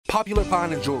Popular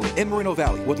Pawn and Jewelry in Moreno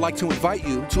Valley would like to invite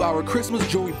you to our Christmas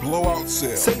jewelry blowout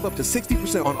sale. Save up to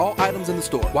 60% on all items in the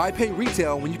store. Why pay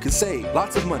retail when you can save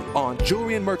lots of money on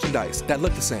jewelry and merchandise that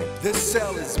look the same? This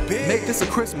sale is big. Make this a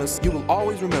Christmas you will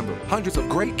always remember. Hundreds of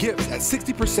great gifts at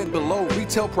 60% below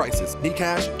retail prices. Need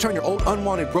cash? Turn your old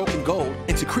unwanted broken gold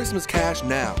into Christmas cash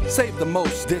now. Save the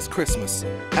most this Christmas.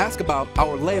 Ask about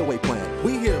our layaway plan.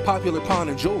 We here at Popular Pawn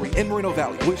and Jewelry in Moreno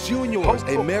Valley wish you and yours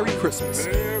a Merry Christmas.